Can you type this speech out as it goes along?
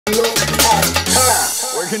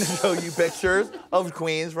We're going to show you pictures of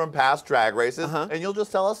queens from past drag races, and you'll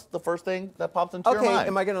just tell us the first thing that pops into your mind. Okay,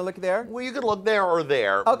 am I going to look there? Well, you could look there or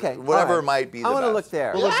there. Okay, whatever right. might be the I want to best. look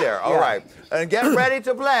there. We'll look there. All right. And get ready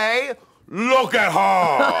to play. Look at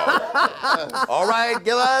her. All right,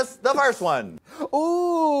 give us the first one.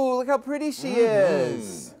 Ooh, look how pretty she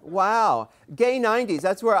is. Wow. Gay 90s,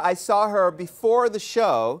 that's where I saw her before the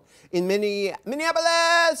show in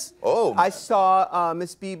Minneapolis. Oh. I saw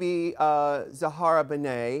Miss Bebe Zahara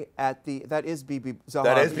Benet at the, that is Bebe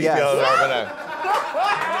Zahara. That is Bebe Zahara Benet.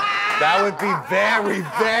 That would be very,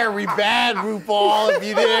 very bad, RuPaul, if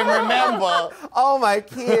you didn't remember. Oh, my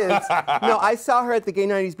kids. No, I saw her at the Gay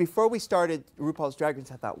 90s before we started RuPaul's Drag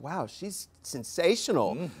Race. I thought, wow, she's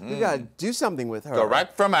sensational. We got to do something with her.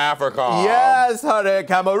 Direct from Africa. Yes, honey,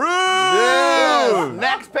 Cameroon. Yes.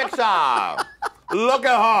 Next picture. Look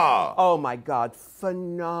at her. Oh, my God,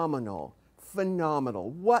 phenomenal. Phenomenal.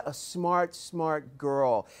 What a smart, smart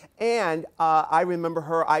girl. And I remember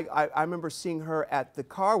her, I remember seeing her at the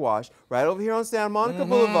car wash right over here on Santa Monica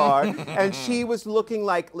Boulevard, and she was looking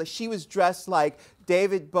like, she was dressed like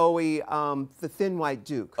David Bowie, the Thin White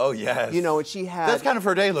Duke. Oh, yes. You know, and she had... That's kind of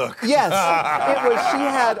her day look. Yes.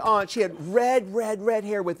 She had red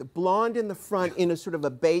hair with blonde in the front in a sort of a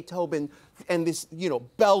Beethoven and this, you know,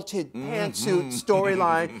 belted pantsuit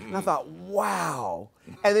storyline. And I thought, wow.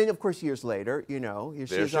 And then, of course, years later, you know, here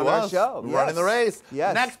she is on our show. Running the race.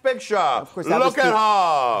 Yes. Next picture. Of course, look at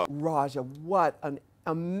her. Raja, what an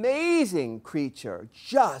amazing creature.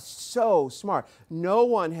 Just so smart. No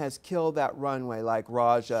one has killed that runway like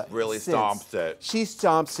Raja. Really since. stomps it. She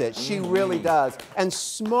stomps it. She really does. And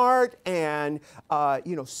smart and,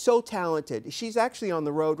 you know, so talented. She's actually on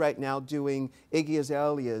the road right now doing Iggy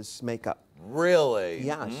Azalea's makeup. Really?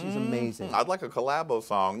 Yeah, she's amazing. I'd like a collabo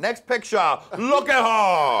song. Next picture. Look at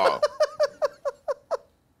her.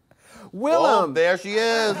 Willem. Oh, there she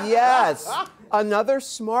is. Yes. Another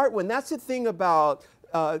smart one. That's the thing about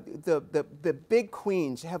the big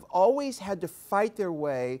queens have always had to fight their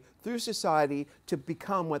way through society to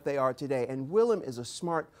become what they are today. And Willem is a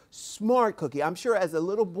smart cookie. I'm sure as a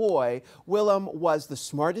little boy, Willem was the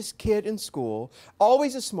smartest kid in school,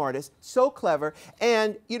 always the smartest, so clever.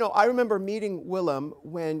 And, you know, I remember meeting Willem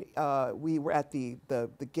when we were at the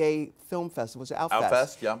gay film festival, was it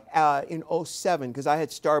Outfest? Outfest, yeah. In 07, because I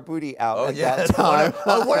had Star Booty out at yes. that time.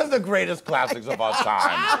 One of the greatest classics of all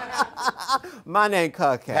time. My name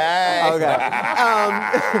Cupcake. Hey. Okay.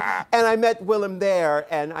 And I met Willem there,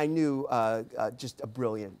 and I knew just a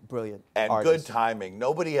brilliant and artist. Good timing.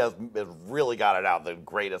 Nobody has really got it out the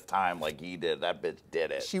greatest time like he did. That bitch did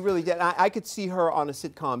it. She really did. I could see her on a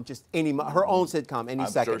sitcom, just her own sitcom, any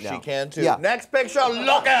second I'm sure now. she can too. Yeah. Next picture.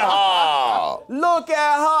 Look at her. Look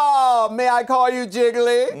at her. May I call you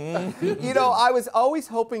Jiggly? You know, I was always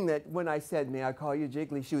hoping that when I said, may I call you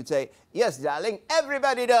Jiggly, she would say, yes, darling,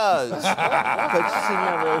 everybody does. But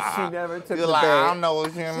she never took the bait. I don't know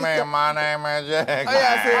what you mean. My name is Jiggly.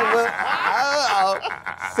 Oh,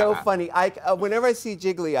 yeah, so funny. Whenever I see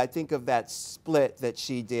Jiggly, I think of that split that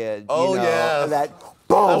she did. Oh, you know, yes. That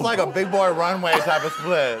boom. That's like a big boy runway type of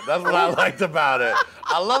split. That's what I liked about it.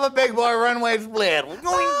 I love a big boy runway split.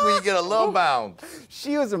 Where you get a little bounce.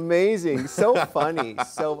 She was amazing. So funny.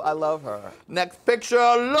 So I love her. Next picture.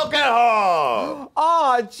 Look at her.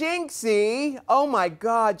 Oh, Jinxie. Oh, my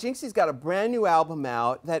God. Jinxie's got a brand new album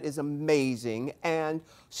out that is amazing. And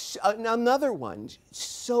another one,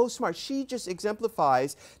 so smart. She just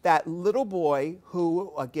exemplifies that little boy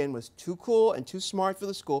who, again, was too cool and too smart for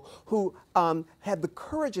the school, who had the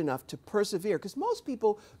courage enough to persevere, because most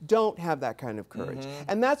people don't have that kind of courage.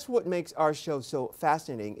 And that's what makes our show so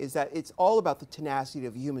fascinating, is that it's all about the tenacity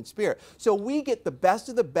of the human spirit. So we get the best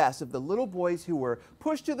of the little boys who were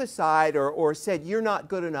pushed to the side or said, you're not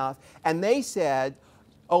good enough, and they said,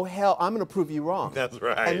 oh, hell, I'm going to prove you wrong. That's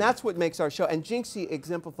right. And that's what makes our show. And Jinxie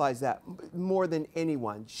exemplifies that more than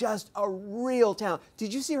anyone. Just a real talent.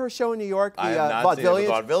 Did you see her show in New York? I have not seen it,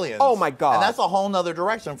 the Vaudevillians. Oh, my God. And that's a whole nother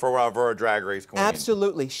direction for a drag race queen.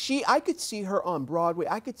 Absolutely. I could see her on Broadway.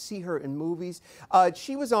 I could see her in movies.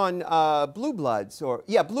 She was on Blue Bloods. Blue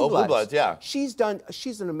Bloods. Blue Bloods, yeah. She's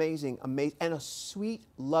an amazing, and a sweet,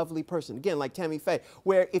 lovely person. Again, like Tammy Faye,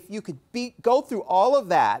 where if you could go through all of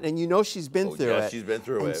that, and you know she's been through it. She's been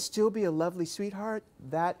through and still be a lovely sweetheart,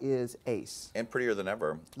 that is ace. And prettier than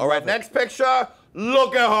ever. All right, next picture.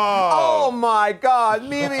 Look at her. Oh, my God.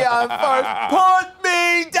 Mimi Imfurst, put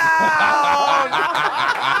me down.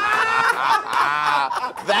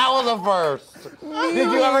 That was a first.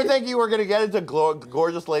 Did you ever think you were going to get into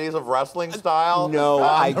Gorgeous Ladies of Wrestling style? No,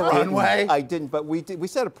 I didn't. Runway? I didn't, but we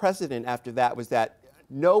set a precedent after that, was that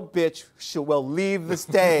no bitch will leave the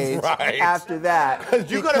stage after that.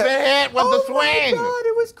 You could have been hit with the swing. Oh my God,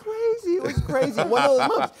 it was crazy. It was crazy. One of those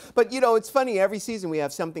moments. But you know, it's funny. Every season we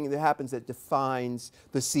have something that happens that defines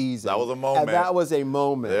the season. That was a moment. And that was a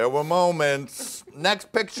moment. There were moments.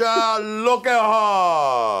 Next picture. Look at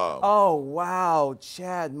her. Oh wow,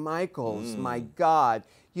 Chad Michaels. My God.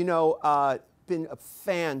 You know. Been a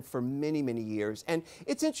fan for many, many years. And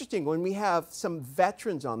it's interesting when we have some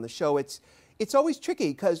veterans on the show, it's always tricky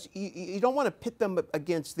because you don't want to pit them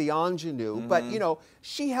against the ingenue, but you know,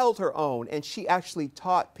 she held her own and she actually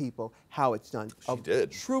taught people how it's done. She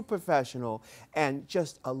did. True professional and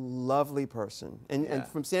just a lovely person. And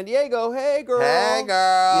from San Diego, hey girl. Hey girl.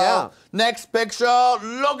 Yeah. Next picture,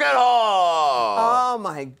 look at her. Oh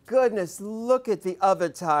my goodness, look at the other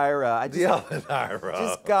Tyra. The other Tyra.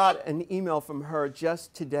 Just got an email from her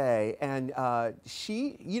just today, and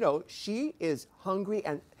she, you know, she is hungry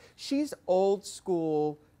and she's old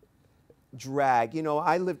school drag. You know,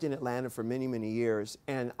 I lived in Atlanta for many, many years,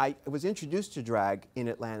 and I was introduced to drag in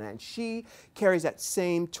Atlanta, and she carries that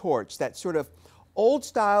same torch, that sort of old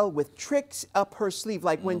style with tricks up her sleeve,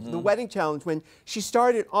 like when the wedding challenge, when she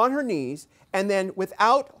started on her knees, and then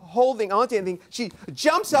without holding onto anything, she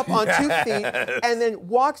jumps up on 2 feet and then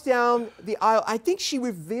walks down the aisle. I think she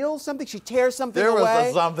reveals something. She tears something away. There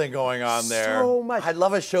was something going on there. So much. I'd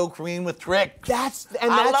love a show queen with tricks. I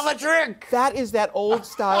love a trick. That is that old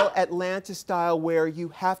style, Atlanta style, where you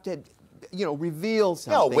have to, you know, reveal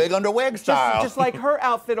something. No, wig under wig style. Just like her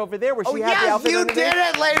outfit over there, where she had the outfit you underneath. did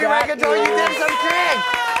it, Lady Red Couture. You did some tricks.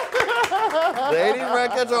 Lady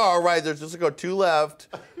Red Couture. All right, there's just to go 2 left.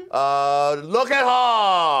 Look at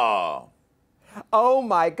her. Oh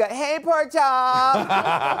my God. Hey, Porkchop.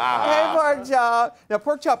 Hey, Porkchop. Now,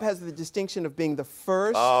 Porkchop has the distinction of being the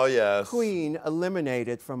first queen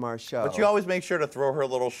eliminated from our show. But you always make sure to throw her a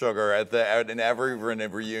little sugar in every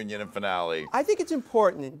reunion and finale. I think it's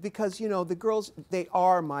important because, you know, the girls, they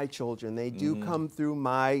are my children. They do come through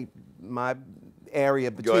my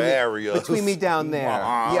area between me down there.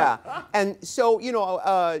 Yeah. And so, you know,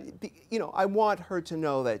 I want her to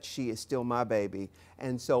know that she is still my baby.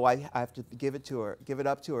 And so I have to give it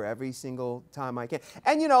up to her every single time I can.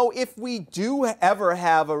 And you know, if we do ever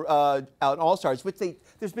have an All-Stars, which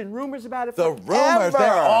there's been rumors about it forever. The rumors,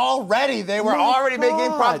 they were already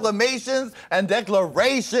making proclamations and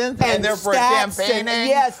declarations and they're campaigning.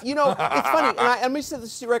 Yes, you know, it's funny, and let me set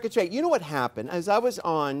the record straight. You know what happened? As I was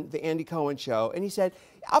on the Andy Cohen show, and he said,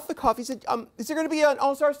 off the cuff, he said, is there going to be an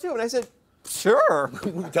All-Stars too? And I said, sure.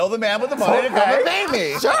 Tell the man with the money to come and pay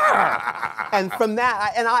me. Sure. And from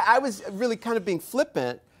that, I was really kind of being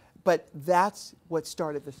flippant, but that's what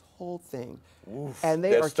started this whole thing. Oof. And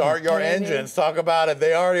they are start your engines. Talk about it.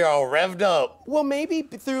 They already are all revved up. Well, maybe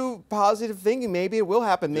through positive thinking, maybe it will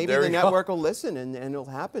happen. Maybe the network will listen and it'll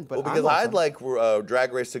happen. But because I'd like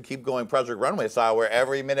Drag Race to keep going Project Runway style, where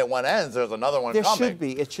every minute one ends, there's another one coming. There should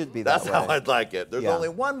be. It should be that way. That's how I'd like it. There's only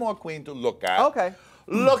one more queen to look at. Okay.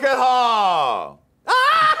 Look at her.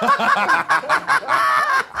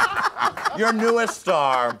 Your newest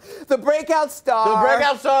star. The breakout star. The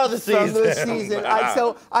breakout star of the season. From the season.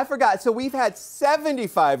 So I forgot. So we've had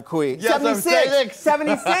 75 queens. Yes,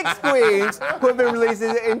 76 queens who have been released,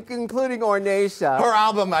 including Ornacia. Her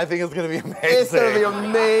album, I think, is going to be amazing. It's going to be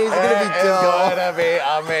amazing. It's going to be dope. It's going to be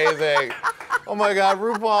amazing. Oh my God,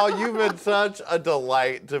 RuPaul, you've been such a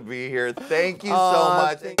delight to be here. Thank you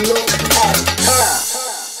so much.